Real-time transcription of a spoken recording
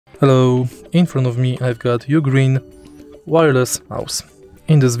Hello, in front of me I've got Ugreen Wireless Mouse.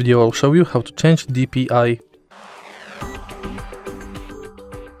 In this video I'll show you how to change DPI.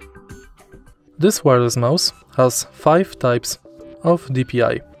 This wireless mouse has 5 types of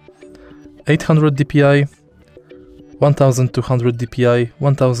DPI: 800 DPI, 1200 DPI,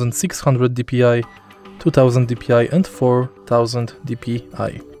 1600 DPI, 2000 DPI and 4000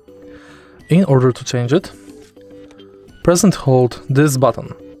 DPI. In order to change it, press and hold this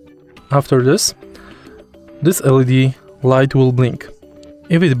button. After this LED light will blink.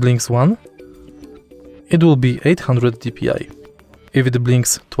 If it blinks once, it will be 800 DPI. If it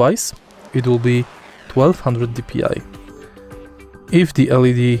blinks twice, it will be 1200 DPI. If the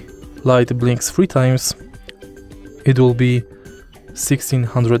LED light blinks 3 times, it will be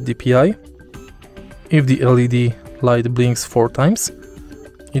 1600 DPI. If the LED light blinks 4 times,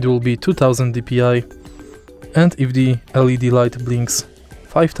 it will be 2000 DPI. And if the LED light blinks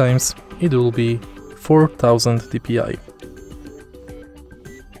 5 times, it will be 4000 DPI.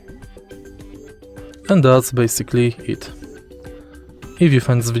 And that's basically it. If you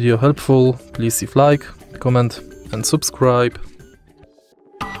find this video helpful, please leave like, comment and subscribe.